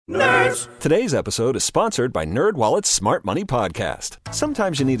Nerds! Today's episode is sponsored by NerdWallet's Smart Money Podcast.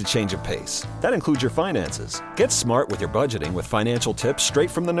 Sometimes you need a change of pace. That includes your finances. Get smart with your budgeting with financial tips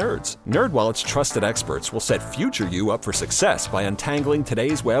straight from the nerds. NerdWallet's trusted experts will set future you up for success by untangling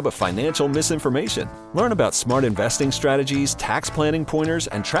today's web of financial misinformation. Learn about smart investing strategies, tax planning pointers,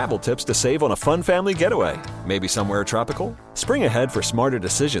 and travel tips to save on a fun family getaway. Maybe somewhere tropical? Spring ahead for smarter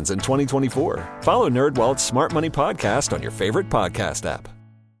decisions in 2024. Follow NerdWallet's Smart Money Podcast on your favorite podcast app.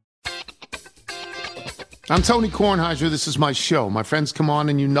 I'm Tony Kornheiser. This is my show. My friends come on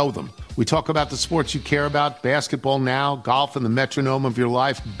and you know them. We talk about the sports you care about, basketball now, golf, and the metronome of your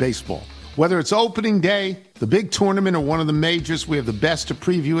life, baseball. Whether it's opening day, the big tournament, or one of the majors, we have the best to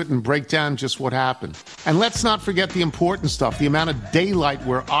preview it and break down just what happened. And let's not forget the important stuff, the amount of daylight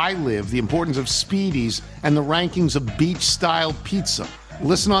where I live, the importance of speedies, and the rankings of beach-style pizza.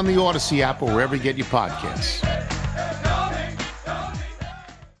 Listen on the Odyssey app or wherever you get your podcasts.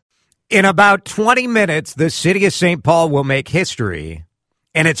 In about 20 minutes, the city of St. Paul will make history,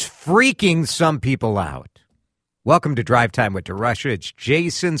 and it's freaking some people out. Welcome to Drive Time with DeRusha. It's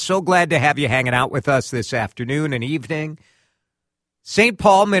Jason. So glad to have you hanging out with us this afternoon and evening. St.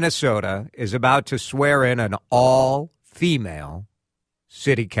 Paul, Minnesota is about to swear in an all-female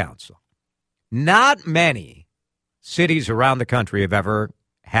city council. Not many cities around the country have ever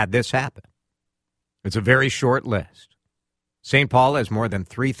had this happen. It's a very short list. St. Paul has more than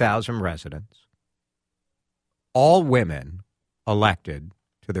 3,000 residents, all women elected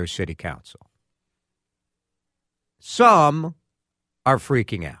to their city council. Some are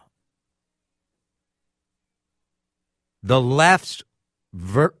freaking out.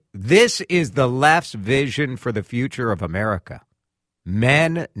 This is the left's vision for the future of America.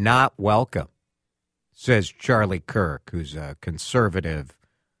 Men not welcome, says Charlie Kirk, who's a conservative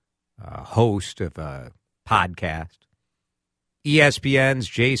host of a podcast. ESPN's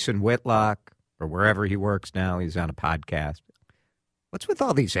Jason Whitlock, or wherever he works now, he's on a podcast. What's with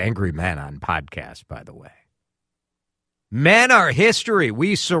all these angry men on podcasts, by the way? Men are history.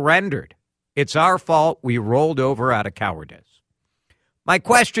 We surrendered. It's our fault. We rolled over out of cowardice. My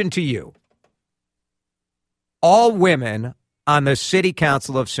question to you, all women on the City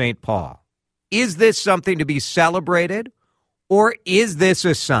Council of St. Paul, is this something to be celebrated, or is this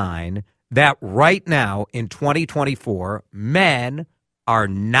a sign that right now in 2024, men are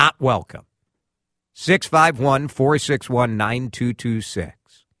not welcome? 651-461-9226.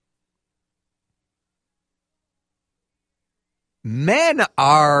 Men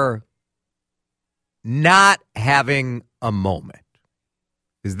are not having a moment.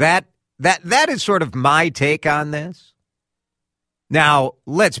 Is that is sort of my take on this? Now,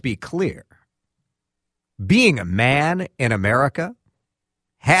 let's be clear. Being a man in America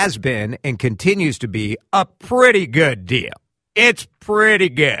has been and continues to be a pretty good deal. It's pretty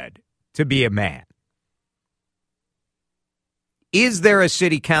good to be a man. Is there a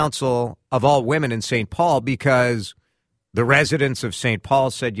city council of all women in St. Paul because the residents of St. Paul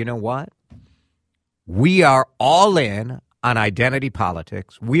said, you know what? We are all in on identity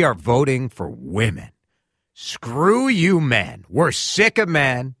politics. We are voting for women. Screw you men. We're sick of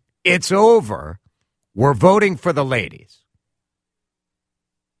men. It's over. We're voting for the ladies.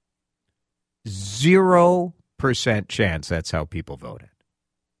 0% chance that's how people voted.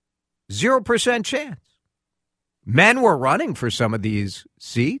 0% chance. Men were running for some of these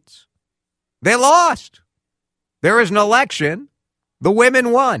seats. They lost. There was an election. The women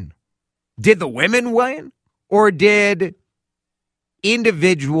won. Did the women win? Or did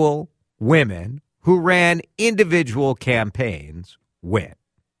individual women who ran individual campaigns win?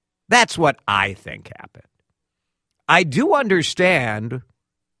 That's what I think happened. I do understand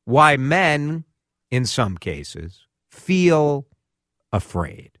why men, in some cases, feel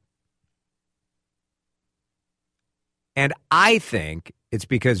afraid. And I think it's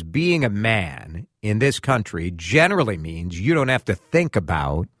because being a man in this country generally means you don't have to think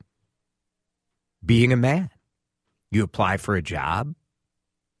about being a man. You apply for a job.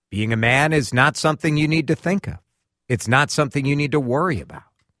 Being a man is not something you need to think of. It's not something you need to worry about.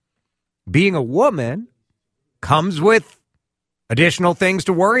 Being a woman comes with additional things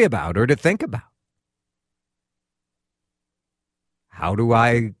to worry about or to think about. How do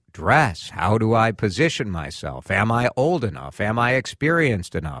I dress? How do I position myself? Am I old enough? Am I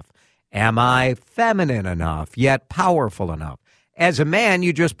experienced enough? Am I feminine enough, yet powerful enough? As a man,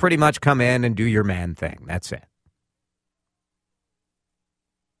 you just pretty much come in and do your man thing. That's it.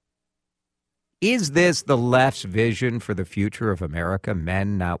 Is this the left's vision for the future of America?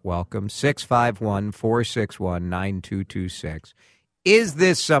 Men not welcome. 651-461-9226. Is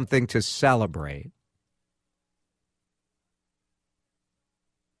this something to celebrate?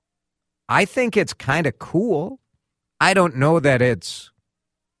 I think it's kind of cool. I don't know that it's,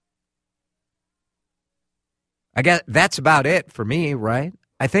 I guess that's about it for me, right?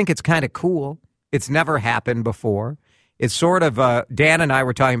 I think it's kind of cool. It's never happened before. It's sort of, Dan and I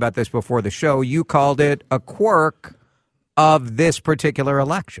were talking about this before the show. You called it a quirk of this particular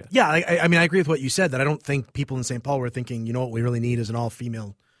election. Yeah, I mean, I agree with what you said, that I don't think people in St. Paul were thinking, you know what we really need is an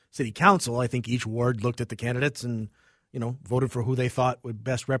all-female city council. I think each ward looked at the candidates and, you know, voted for who they thought would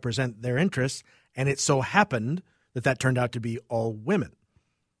best represent their interests. And it so happened that turned out to be all women.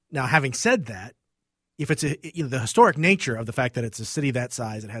 Now, having said that, if it's the historic nature of the fact that it's a city that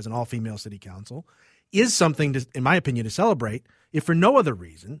size, it has an all-female city council, is something, in my opinion, to celebrate, if for no other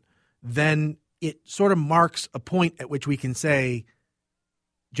reason, then it sort of marks a point at which we can say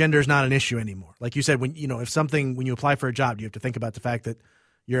gender is not an issue anymore. Like you said, when you apply for a job, do you have to think about the fact that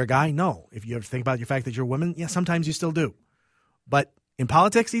you're a guy? No. If you have to think about the fact that you're a woman, yeah, sometimes you still do. But in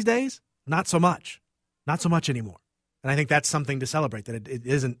politics these days, not so much. Not so much anymore. And I think that's something to celebrate, that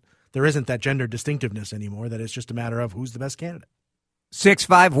there isn't that gender distinctiveness anymore, that it's just a matter of who's the best candidate.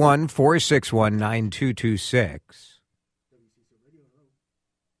 651-461-9226.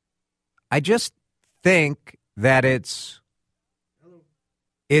 I just think that it's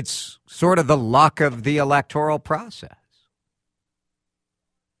sort of the luck of the electoral process.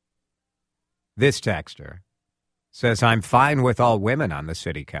 This texter says, I'm fine with all women on the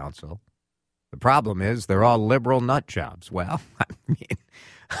city council. The problem is they're all liberal nut jobs. Well, I mean,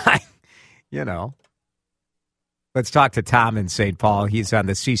 Let's talk to Tom in St. Paul. He's on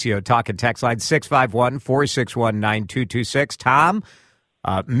the CCO Talk and Text line, 651-461-9226. Tom,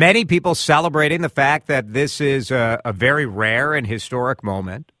 many people celebrating the fact that this is a very rare and historic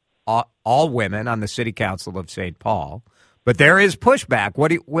moment, all women on the City Council of St. Paul. But there is pushback.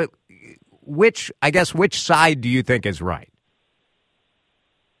 Which side do you think is right?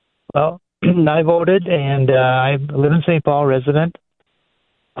 Well, I voted, and I live in St. Paul, resident.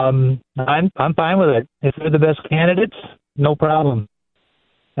 I'm fine with it. If they're the best candidates, no problem.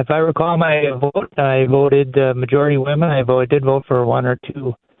 If I recall my vote, I voted majority women. I did vote for one or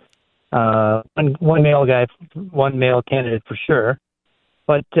two, one male guy, one male candidate for sure.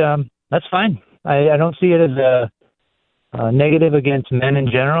 But that's fine. I don't see it as a negative against men in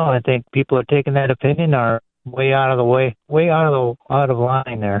general. I think people are taking that opinion are way out of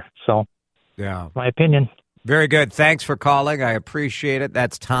line there. So, yeah, my opinion. Very good. Thanks for calling. I appreciate it.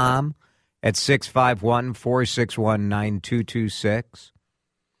 That's Tom at 651-461-9226.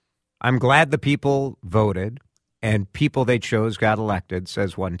 I'm glad the people voted and people they chose got elected,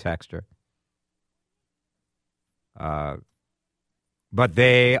 says one texter. But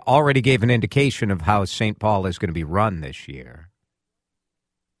they already gave an indication of how St. Paul is going to be run this year.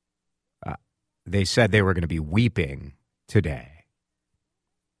 They said they were going to be weeping today.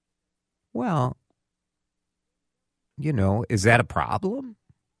 Well, is that a problem?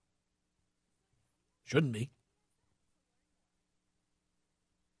 Shouldn't be.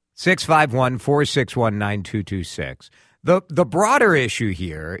 651-461-9226. The broader issue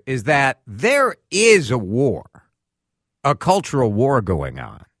here is that there is a war, a cultural war going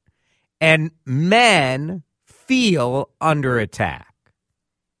on, and men feel under attack.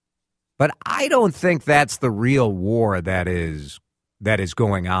 But I don't think that's the real war that is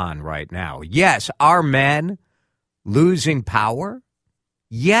going on right now. Yes, are men losing power?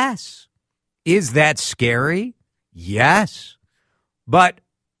 Yes. Is that scary? Yes. But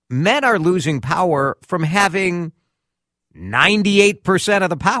men are losing power from having 98%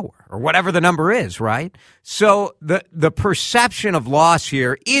 of the power, or whatever the number is, right? So the perception of loss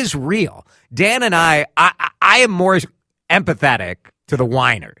here is real. Dan and I am more empathetic to the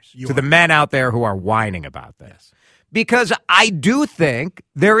whiners, the men out there who are whining about this. Yes. Because I do think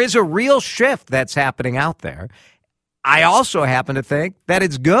there is a real shift that's happening out there. I also happen to think that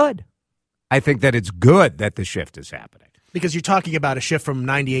it's good. I think that it's good that the shift is happening. Because you're talking about a shift from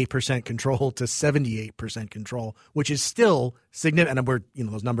 98% control to 78% control, which is still significant. And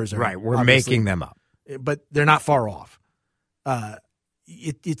those numbers are right. We're making them up, but they're not far off.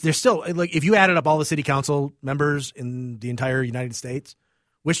 They're still, like, if you added up all the city council members in the entire United States,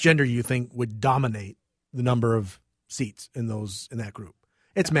 which gender do you think would dominate the number of seats in that group?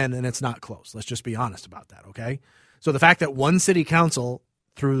 It's men, and it's not close. Let's just be honest about that. Okay. So the fact that one city council,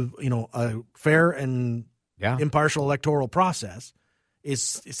 through a fair and impartial electoral process, is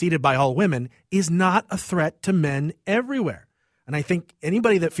seated by all women is not a threat to men everywhere. And I think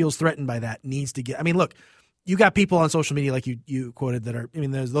anybody that feels threatened by that needs to get. I mean, look, you got people on social media like you quoted that are. I mean,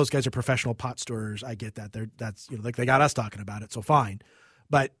 those guys are professional pot stirrers. I get that. That's like they got us talking about it, so fine.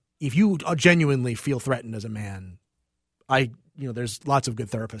 But if you genuinely feel threatened as a man, I there's lots of good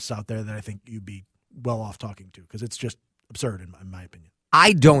therapists out there that I think you'd be well off talking to, because it's just absurd in my opinion.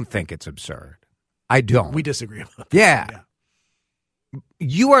 I don't think it's absurd. I don't. We disagree about that. Yeah.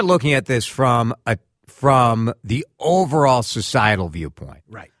 You are looking at this from the overall societal viewpoint.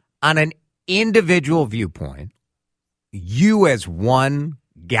 Right. On an individual viewpoint, you as one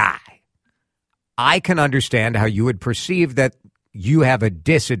guy, I can understand how you would perceive that you have a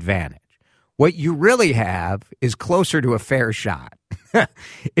disadvantage. What you really have is closer to a fair shot.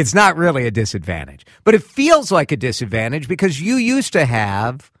 It's not really a disadvantage, but it feels like a disadvantage because you used to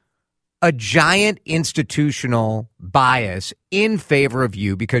have a giant institutional bias in favor of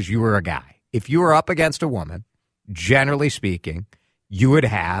you because you were a guy. If you were up against a woman, generally speaking, you would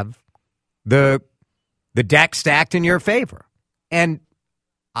have the deck stacked in your favor. And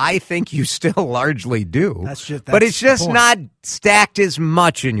I think you still largely do. But it's just not stacked as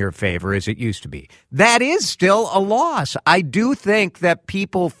much in your favor as it used to be. That is still a loss. I do think that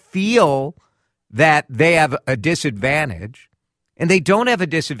people feel that they have a disadvantage, and they don't have a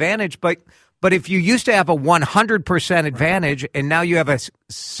disadvantage, but if you used to have a 100% advantage and now you have a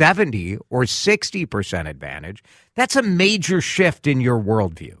 70 or 60% advantage, that's a major shift in your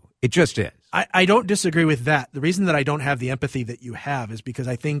worldview. It just is. I don't disagree with that. The reason that I don't have the empathy that you have is because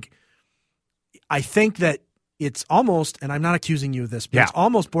I think that it's almost, and I'm not accusing you of this, but it's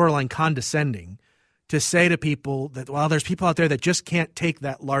almost borderline condescending to say to people that, well, there's people out there that just can't take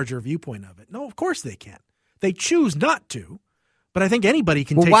that larger viewpoint of it. No, of course they can't. They choose not to, but I think anybody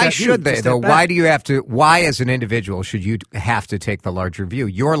can take that view. Why should they, though? Why do you have to, why as an individual should you have to take the larger view?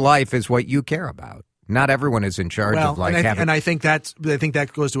 Your life is what you care about. Not everyone is in charge of having. And I think that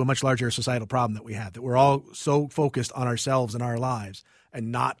goes to a much larger societal problem that we have, that we're all so focused on ourselves and our lives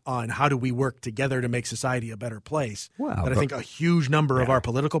and not on how do we work together to make society a better place. I think a huge number of our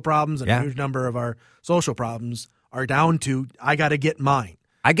political problems and a huge number of our social problems are down to, I got to get mine.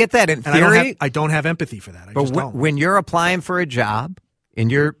 I get that in theory. I don't have empathy for that. When you're applying for a job and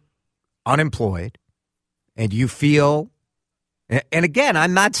you're unemployed and you feel. And again,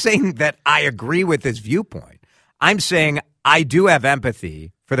 I'm not saying that I agree with this viewpoint. I'm saying I do have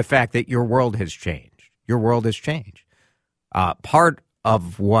empathy for the fact that your world has changed. Your world has changed. Part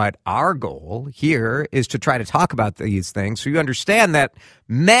of what our goal here is to try to talk about these things so you understand that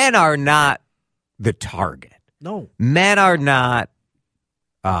men are not the target. No. Men are not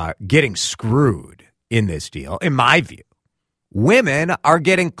getting screwed in this deal, in my view. Women are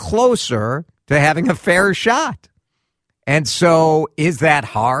getting closer to having a fair shot. And so is that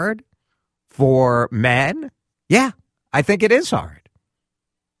hard for men? Yeah, I think it is hard.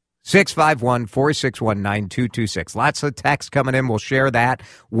 651-461-9226. Lots of text coming in. We'll share that.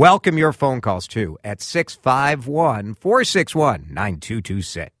 Welcome your phone calls, too, at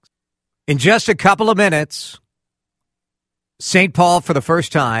 651-461-9226. In just a couple of minutes, St. Paul, for the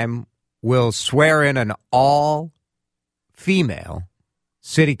first time, will swear in an all-female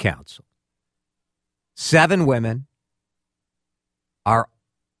city council. 7 women are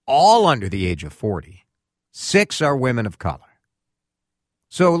all under the age of 40. 6 are women of color.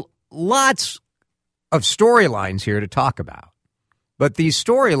 So lots of storylines here to talk about. But these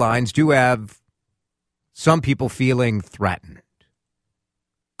storylines do have some people feeling threatened.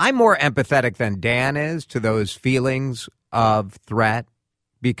 I'm more empathetic than Dan is to those feelings of threat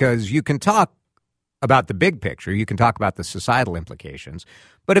because you can talk about the big picture. You can talk about the societal implications.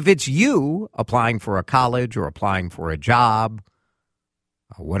 But if it's you applying for a college or applying for a job,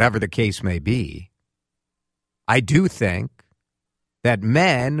 whatever the case may be, I do think that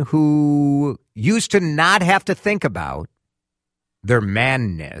men who used to not have to think about their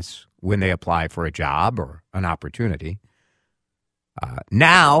manness when they apply for a job or an opportunity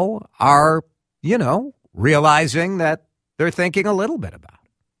now are, realizing that they're thinking a little bit about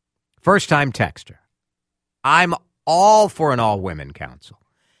it. First-time texter. I'm all for an all-women council.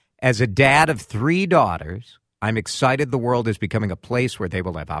 As a dad of 3 daughters, I'm excited the world is becoming a place where they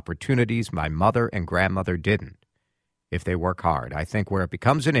will have opportunities my mother and grandmother didn't if they work hard. I think where it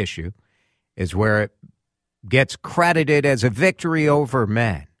becomes an issue is where it gets credited as a victory over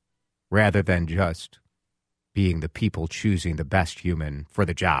men rather than just being the people choosing the best human for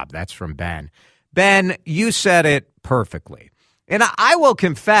the job. That's from Ben. Ben, you said it perfectly. And I will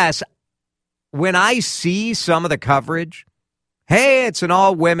confess, when I see some of the coverage, hey, it's an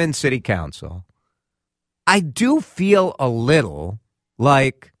all-women city council, I do feel a little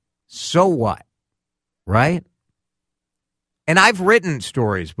like, so what, right? And I've written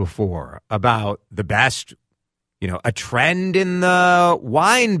stories before about the best, a trend in the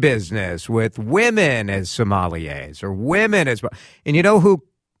wine business with women as sommeliers or women as, and you know who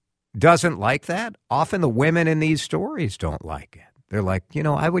doesn't like that? Often the women in these stories don't like it. They're like,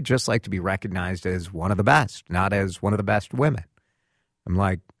 I would just like to be recognized as one of the best, not as one of the best women. I'm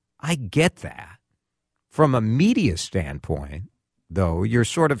like, I get that. From a media standpoint, though, you're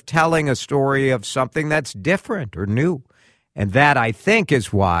sort of telling a story of something that's different or new. And that, I think,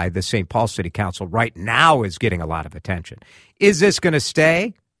 is why the St. Paul City Council right now is getting a lot of attention. Is this going to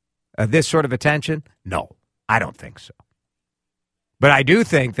stay, this sort of attention? No, I don't think so. But I do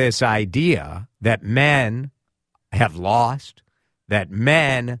think this idea that men have lost, that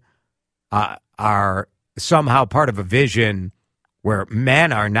men are somehow part of a vision where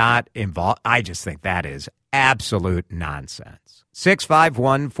men are not involved, I just think that is absolute nonsense.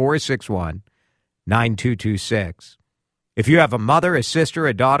 651-461-9226. If you have a mother, a sister,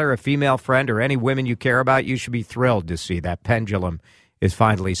 a daughter, a female friend, or any women you care about, you should be thrilled to see that pendulum is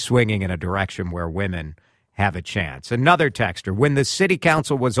finally swinging in a direction where women have a chance. Another texter, when the city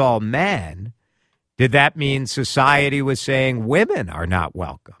council was all men, did that mean society was saying women are not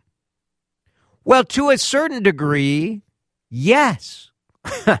welcome? Well, to a certain degree, yes.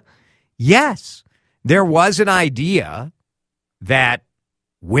 Yes. There was an idea that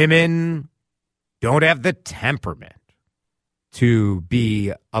women don't have the temperament to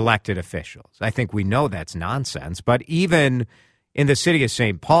be elected officials. I think we know that's nonsense. But even in the city of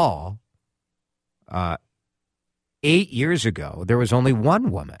St. Paul, 8 years ago, there was only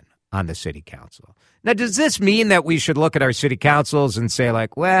one woman on the city council. Now, does this mean that we should look at our city councils and say,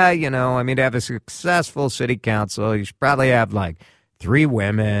 like, well, to have a successful city council, you should probably have, 3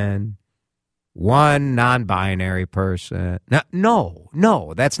 women, 1 non-binary person?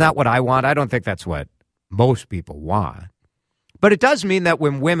 No, that's not what I want. I don't think that's what most people want. But it does mean that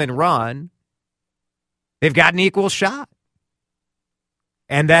when women run, they've got an equal shot.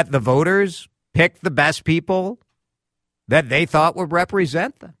 And that the voters picked the best people that they thought would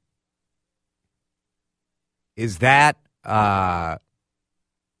represent them. Is that,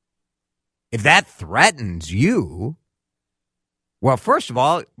 if that threatens you, well, first of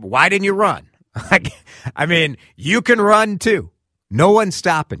all, why didn't you run? I mean, you can run too. No one's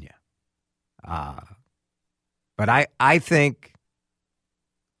stopping you. But I think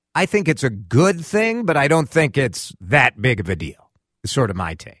it's a good thing, but I don't think it's that big of a deal. It's sort of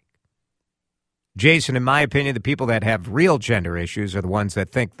my take. Jason, in my opinion, the people that have real gender issues are the ones that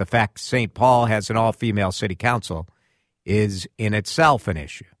think the fact St. Paul has an all-female city council is in itself an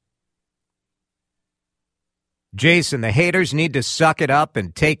issue. Jason, the haters need to suck it up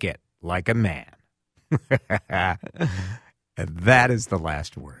and take it like a man. And that is the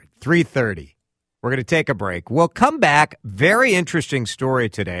last word. 3:30. We're going to take a break. We'll come back. Very interesting story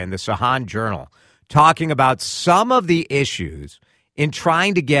today in the Sahan Journal talking about some of the issues in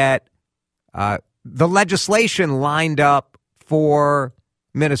trying to get the legislation lined up for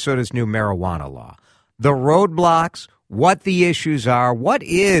Minnesota's new marijuana law. The roadblocks, what the issues are, what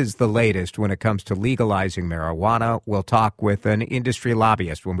is the latest when it comes to legalizing marijuana. We'll talk with an industry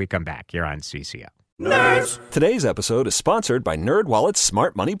lobbyist when we come back here on CCO. Nerds! Today's episode is sponsored by NerdWallet's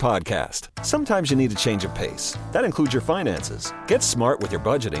Smart Money Podcast. Sometimes you need a change of pace. That includes your finances. Get smart with your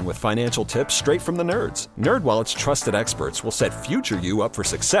budgeting with financial tips straight from the nerds. NerdWallet's trusted experts will set future you up for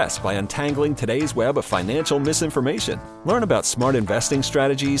success by untangling today's web of financial misinformation. Learn about smart investing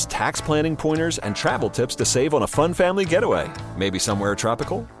strategies, tax planning pointers, and travel tips to save on a fun family getaway. Maybe somewhere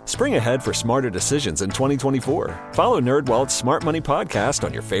tropical? Spring ahead for smarter decisions in 2024. Follow NerdWallet's Smart Money Podcast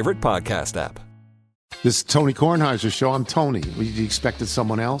on your favorite podcast app. This is Tony Kornheiser's show. I'm Tony. You expected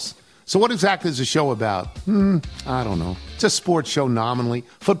someone else? So what exactly is the show about? I don't know. It's a sports show nominally.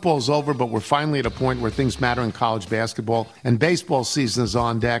 Football's over, but we're finally at a point where things matter in college basketball, and baseball season is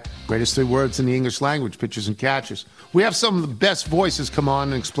on deck. Greatest 3 words in the English language, pitchers and catchers. We have some of the best voices come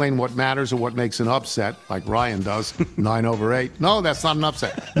on and explain what matters or what makes an upset, like Ryan does, 9/8. No, that's not an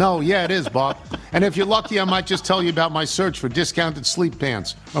upset. No, yeah, it is, Bob. And if you're lucky, I might just tell you about my search for discounted sleep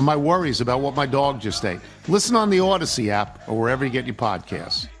pants or my worries about what my dog just ate. Listen on the Odyssey app or wherever you get your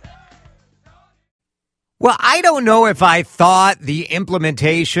podcasts. Well, I don't know if I thought the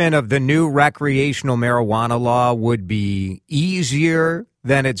implementation of the new recreational marijuana law would be easier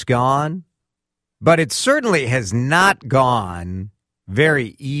than it's gone, but it certainly has not gone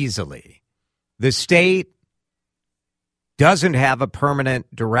very easily. The state doesn't have a permanent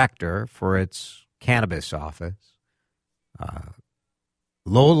director for its cannabis office.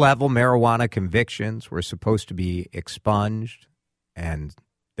 Low-level marijuana convictions were supposed to be expunged, and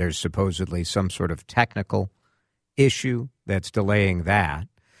there's supposedly some sort of technical issue that's delaying that.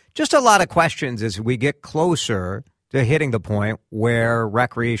 Just a lot of questions as we get closer to hitting the point where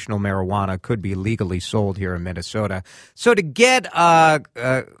recreational marijuana could be legally sold here in Minnesota. So to get a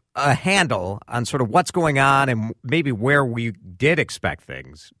a handle on sort of what's going on and maybe where we did expect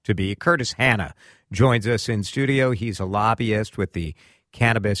things to be, Kurtis Hanna joins us in studio. He's a lobbyist with the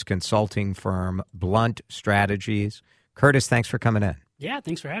cannabis consulting firm Blunt Strategies. Kurtis, thanks for coming in. Yeah,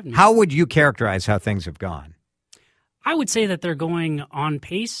 thanks for having me. How would you characterize how things have gone? I would say that they're going on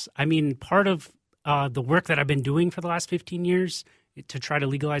pace. I mean, part of the work that I've been doing for the last 15 years to try to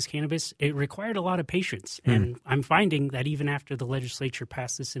legalize cannabis, it required a lot of patience. And I'm finding that even after the legislature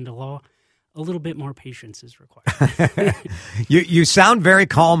passed this into law, a little bit more patience is required. You sound very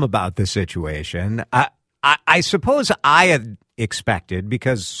calm about the situation. I suppose I had expected,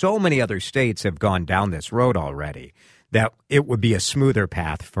 because so many other states have gone down this road already, that it would be a smoother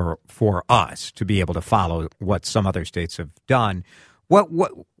path for us to be able to follow what some other states have done.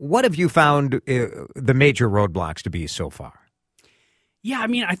 What have you found the major roadblocks to be so far? Yeah, I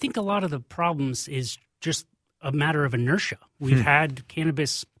mean, I think a lot of the problems is just a matter of inertia. We've had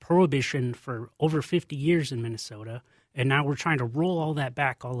cannabis prohibition for over 50 years in Minnesota, and now we're trying to roll all that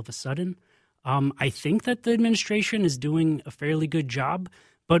back all of a sudden. I think that the administration is doing a fairly good job,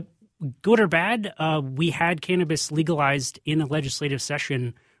 but good or bad, we had cannabis legalized in a legislative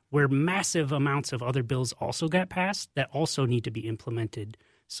session where massive amounts of other bills also got passed that also need to be implemented.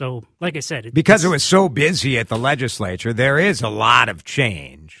 So, like I said, because it was so busy at the legislature, there is a lot of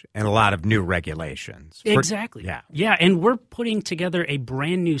change and a lot of new regulations. Exactly. Yeah, and we're putting together a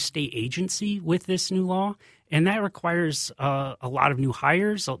brand new state agency with this new law, and that requires a lot of new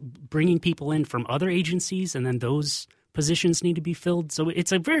hires, bringing people in from other agencies, and then those positions need to be filled. So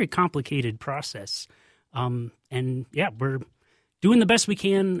it's a very complicated process. And yeah, we're doing the best we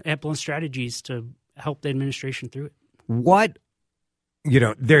can at Blunt Strategies to help the administration through it.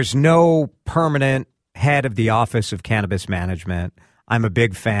 There's no permanent head of the Office of Cannabis Management. I'm a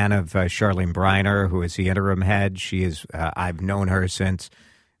big fan of Charlene Briner, who is the interim head. She is. I've known her since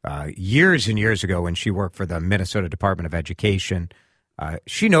years and years ago when she worked for the Minnesota Department of Education.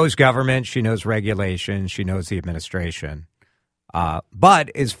 She knows government, she knows regulation, she knows the administration.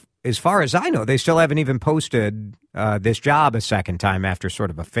 But as far as I know, they still haven't even posted this job a second time after sort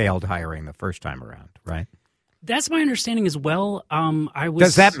of a failed hiring the first time around, right? That's my understanding as well.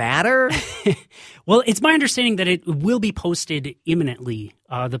 Does that matter? Well, it's my understanding that it will be posted imminently.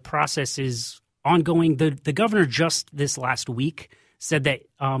 The process is ongoing. The governor just this last week said that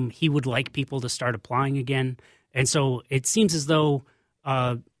he would like people to start applying again. And so it seems as though,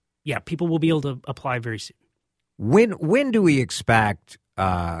 people will be able to apply very soon. When do we expect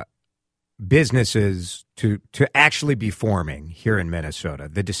businesses to actually be forming here in Minnesota?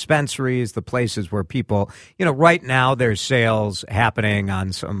 The dispensaries, the places where people, right now there's sales happening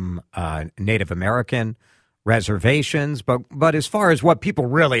on some Native American reservations, but as far as what people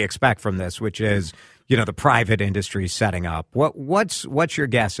really expect from this, which is, the private industry setting up, what's your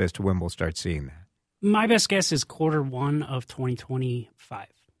guess as to when we'll start seeing that? My best guess is Q1 of 2025.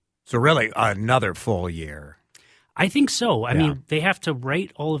 So really another full year. I think so. I mean, they have to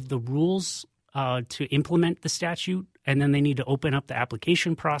write all of the rules to implement the statute, and then they need to open up the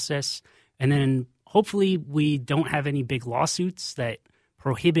application process. And then hopefully we don't have any big lawsuits that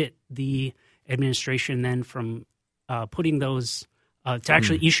prohibit the administration then from putting those to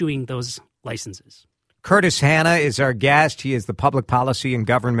actually issuing those licenses. Kurtis Hanna is our guest. He is the public policy and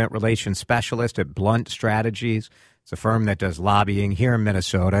government relations specialist at Blunt Strategies. It's a firm that does lobbying here in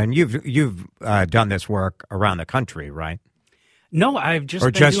Minnesota, and you've done this work around the country, right? No, I've just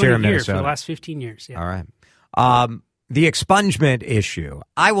been doing it here for the last 15 years. Yeah. All right. The expungement issue.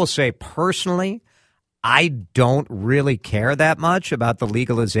 I will say personally, I don't really care that much about the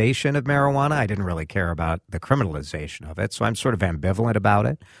legalization of marijuana. I didn't really care about the criminalization of it, so I'm sort of ambivalent about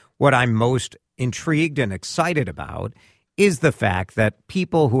it. What I'm most intrigued and excited about is the fact that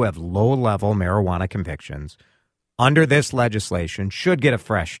people who have low-level marijuana convictions under this legislation should get a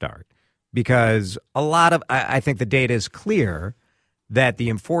fresh start, because I think the data is clear that the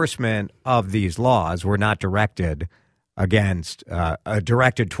enforcement of these laws were not directed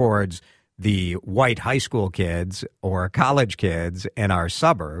towards the white high school kids or college kids in our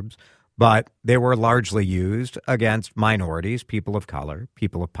suburbs, but they were largely used against minorities, people of color,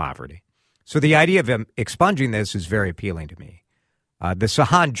 people of poverty. So the idea of expunging this is very appealing to me. The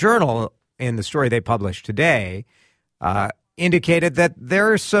Sahan Journal, in the story they published today, indicated that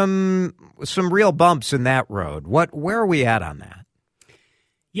there are some real bumps in that road. Where are we at on that?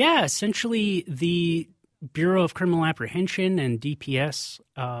 Yeah, essentially the Bureau of Criminal Apprehension and DPS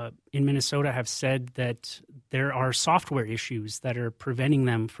in Minnesota have said that there are software issues that are preventing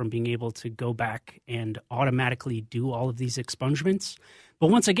them from being able to go back and automatically do all of these expungements. But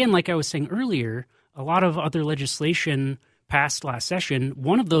once again, like I was saying earlier, a lot of other legislation passed last session,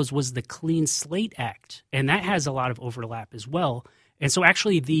 one of those was the Clean Slate Act, and that has a lot of overlap as well. And so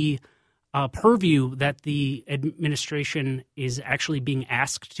actually the purview that the administration is actually being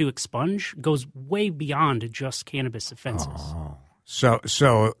asked to expunge goes way beyond just cannabis offenses. Oh.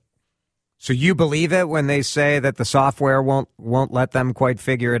 So you believe it when they say that the software won't let them quite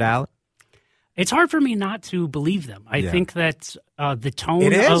figure it out? It's hard for me not to believe them. I think that the tone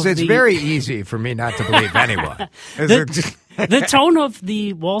it is. of it's very easy for me not to believe anyone. The tone of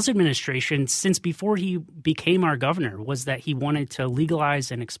the Walz administration since before he became our governor was that he wanted to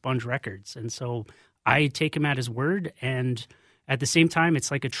legalize and expunge records. And so I take him at his word. And at the same time, it's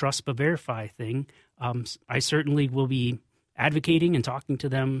like a trust but verify thing. I certainly will be advocating and talking to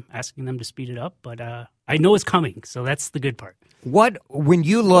them, asking them to speed it up. But I know it's coming. So that's the good part. When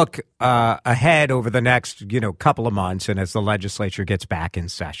you look ahead over the next, couple of months and as the legislature gets back in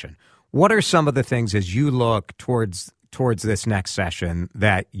session, what are some of the things as you look towards this next session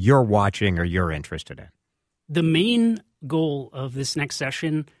that you're watching or you're interested in? The main goal of this next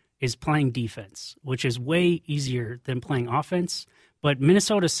session is playing defense, which is way easier than playing offense. But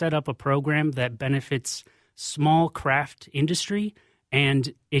Minnesota set up a program that benefits small craft industry,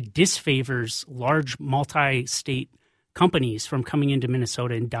 and it disfavors large multi-state companies from coming into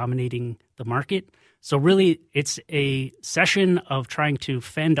Minnesota and dominating the market. So really, it's a session of trying to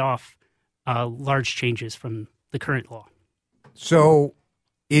fend off large changes from the current law. So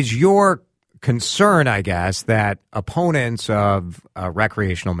is your concern, I guess, that opponents of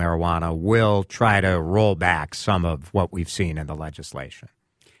recreational marijuana will try to roll back some of what we've seen in the legislation?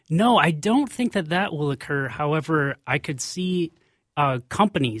 No, I don't think that will occur. However, I could see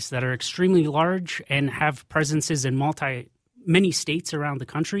companies that are extremely large and have presences in many states around the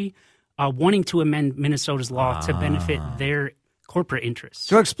country wanting to amend Minnesota's law to benefit their corporate interests.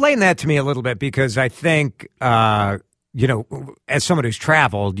 So explain that to me a little bit, because I think, as someone who's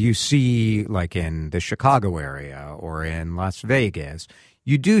traveled, you see like in the Chicago area or in Las Vegas,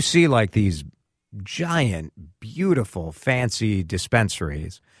 you do see like these giant, beautiful, fancy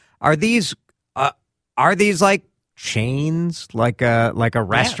dispensaries. Are these like chains, like a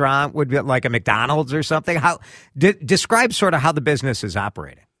restaurant would be, like a McDonald's or something? How describe sort of how the business is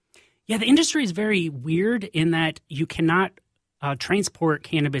operating? Yeah, the industry is very weird in that you cannot transport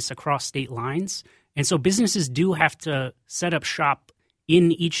cannabis across state lines, and so businesses do have to set up shop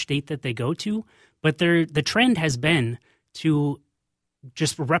in each state that they go to. But the trend has been to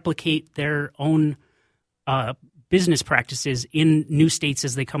just replicate their own business practices in new states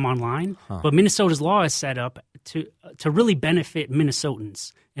as they come online. But Minnesota's law is set up to really benefit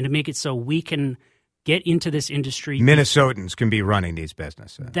Minnesotans and to make it so we can get into this industry. Minnesotans can be running these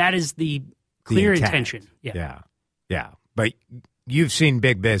businesses. That is the clear intention. Yeah. But you've seen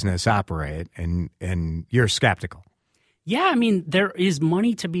big business operate, and you're skeptical. Yeah, I mean, there is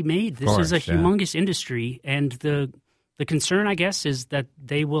money to be made. This is a humongous industry, and the concern, I guess, is that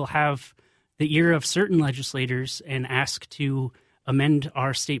they will have the ear of certain legislators and ask to amend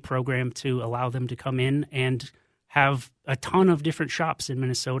our state program to allow them to come in and have a ton of different shops in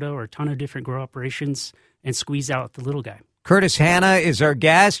Minnesota or a ton of different grow operations and squeeze out the little guy. Kurtis Hanna is our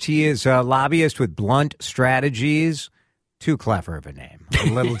guest. He is a lobbyist with Blunt Strategies. Too clever of a name.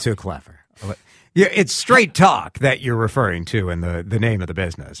 A little too clever. Yeah, it's straight talk that you're referring to in the name of the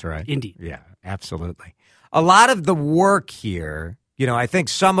business, right? Indeed. Yeah, absolutely. A lot of the work here, I think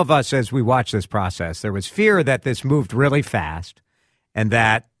some of us, as we watch this process, there was fear that this moved really fast and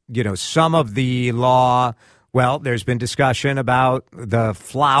that, some of the law, well, there's been discussion about the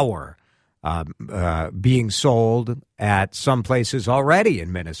flower being sold at some places already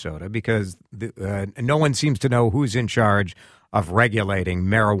in Minnesota because no one seems to know who's in charge of regulating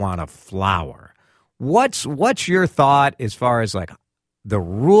marijuana flower. What's your thought as far as like the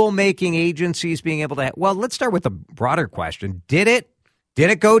rulemaking agencies being able to? Well, let's start with the broader question. Did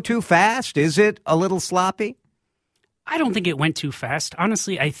it go too fast? Is it a little sloppy? I don't think it went too fast.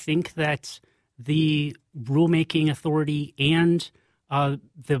 Honestly, I think that the rulemaking authority and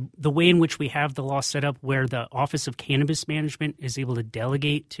the way in which we have the law set up where the Office of Cannabis Management is able to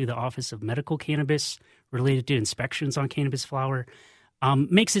delegate to the Office of Medical Cannabis related to inspections on cannabis flower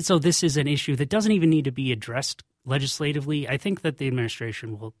makes it so this is an issue that doesn't even need to be addressed legislatively. I think that the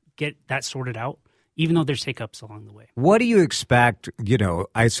administration will get that sorted out, even though there's hiccups along the way. What do you expect?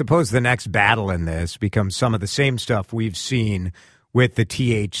 I suppose the next battle in this becomes some of the same stuff we've seen with the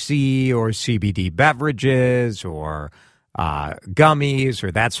THC or CBD beverages or gummies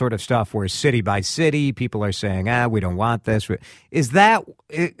or that sort of stuff where city by city people are saying, we don't want this. Will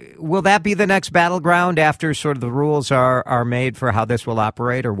that be the next battleground after sort of the rules are made for how this will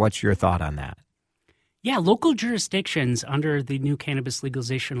operate, or what's your thought on that? Yeah, local jurisdictions under the new cannabis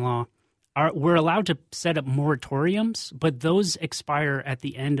legalization law we're allowed to set up moratoriums, but those expire at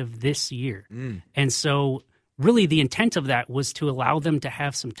the end of this year. And so really the intent of that was to allow them to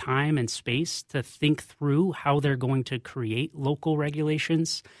have some time and space to think through how they're going to create local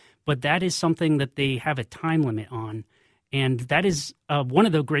regulations. But that is something that they have a time limit on. And that is one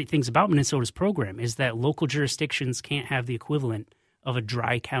of the great things about Minnesota's program is that local jurisdictions can't have the equivalent of a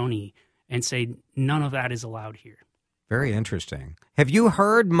dry county and say none of that is allowed here. Very interesting. Have you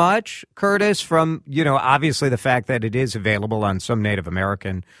heard much, Kurtis, from, obviously the fact that it is available on some Native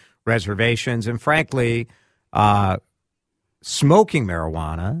American reservations and frankly, smoking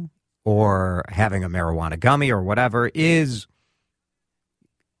marijuana or having a marijuana gummy or whatever is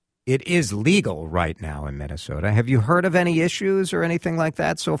legal right now in Minnesota. Have you heard of any issues or anything like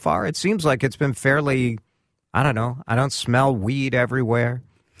that so far? It seems like it's been fairly, I don't know, I don't smell weed everywhere.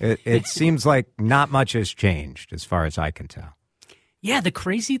 It seems like not much has changed as far as I can tell. Yeah, the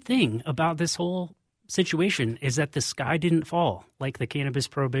crazy thing about this whole situation is that the sky didn't fall like the cannabis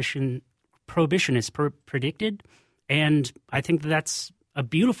prohibitionists predicted. And I think that's a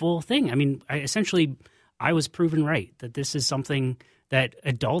beautiful thing. I mean, I was proven right that this is something that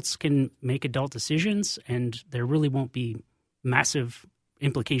adults can make adult decisions and there really won't be massive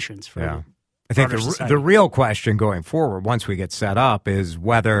implications for I think the real question going forward, once we get set up, is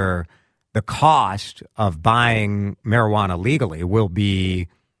whether the cost of buying marijuana legally will be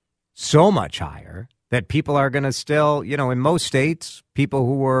so much higher that people are going to still, in most states, people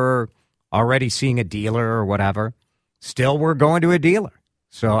who were already seeing a dealer or whatever, still were going to a dealer.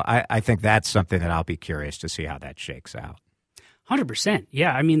 So I think that's something that I'll be curious to see how that shakes out. 100%.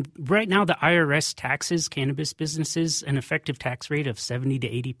 Yeah. I mean, right now the IRS taxes cannabis businesses an effective tax rate of 70 to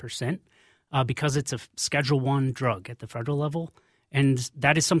 80%. Because it's a Schedule I drug at the federal level. And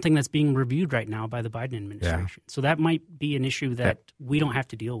that is something that's being reviewed right now by the Biden administration. So that might be an issue that we don't have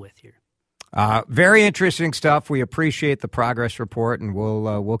to deal with here. Very interesting stuff. We appreciate the progress report, and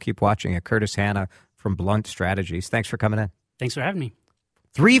we'll keep watching it. Kurtis Hanna from Blunt Strategies. Thanks for coming in. Thanks for having me.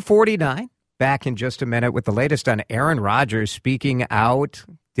 3:49. Back in just a minute with the latest on Aaron Rodgers speaking out.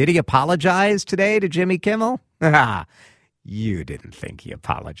 Did he apologize today to Jimmy Kimmel? You didn't think he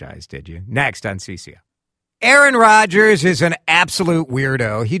apologized, did you? Next on CCO. Aaron Rodgers is an absolute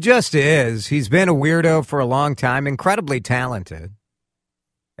weirdo. He just is. He's been a weirdo for a long time. Incredibly talented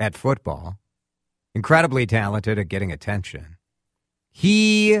at football. Incredibly talented at getting attention.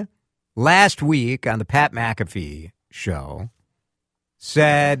 He, last week on the Pat McAfee show,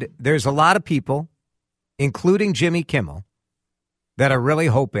 said there's a lot of people, including Jimmy Kimmel, that are really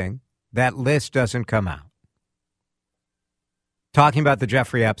hoping that list doesn't come out. Talking about the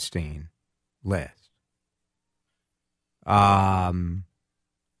Jeffrey Epstein list.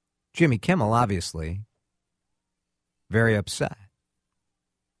 Jimmy Kimmel, obviously, very upset.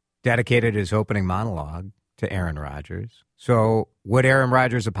 Dedicated his opening monologue to Aaron Rodgers. So would Aaron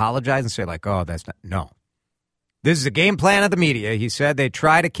Rodgers apologize and say, that's not... No. This is a game plan of the media. He said they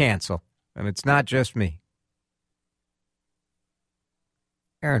try to cancel, and it's not just me.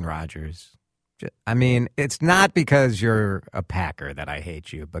 Aaron Rodgers... it's not because you're a Packer that I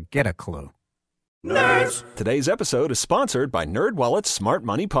hate you, but get a clue. Nerds! Today's episode is sponsored by NerdWallet's Smart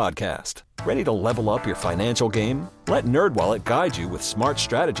Money Podcast. Ready to level up your financial game? Let NerdWallet guide you with smart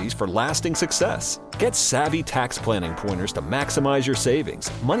strategies for lasting success. Get savvy tax planning pointers to maximize your savings,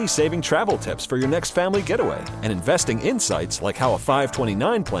 money-saving travel tips for your next family getaway, and investing insights like how a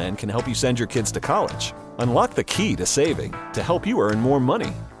 529 plan can help you send your kids to college. Unlock the key to saving to help you earn more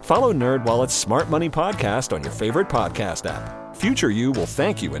money. Follow NerdWallet's Smart Money Podcast on your favorite podcast app. Future you will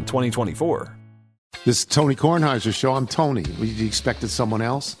thank you in 2024. This is Tony Kornheiser's show. I'm Tony. You expected someone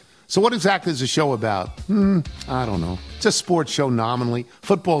else? So what exactly is the show about? I don't know. It's a sports show nominally.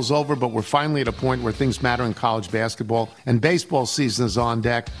 Football's over, but we're finally at a point where things matter in college basketball, and baseball season is on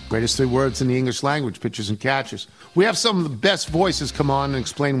deck. Greatest three words in the English language, pitchers and catchers. We have some of the best voices come on and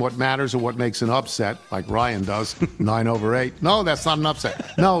explain what matters or what makes an upset, like Ryan does, 9/8. No, that's not an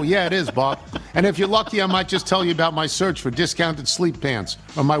upset. No, yeah, it is, Bob. And if you're lucky, I might just tell you about my search for discounted sleep pants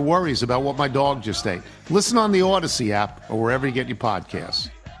or my worries about what my dog just ate. Listen on the Odyssey app or wherever you get your podcasts.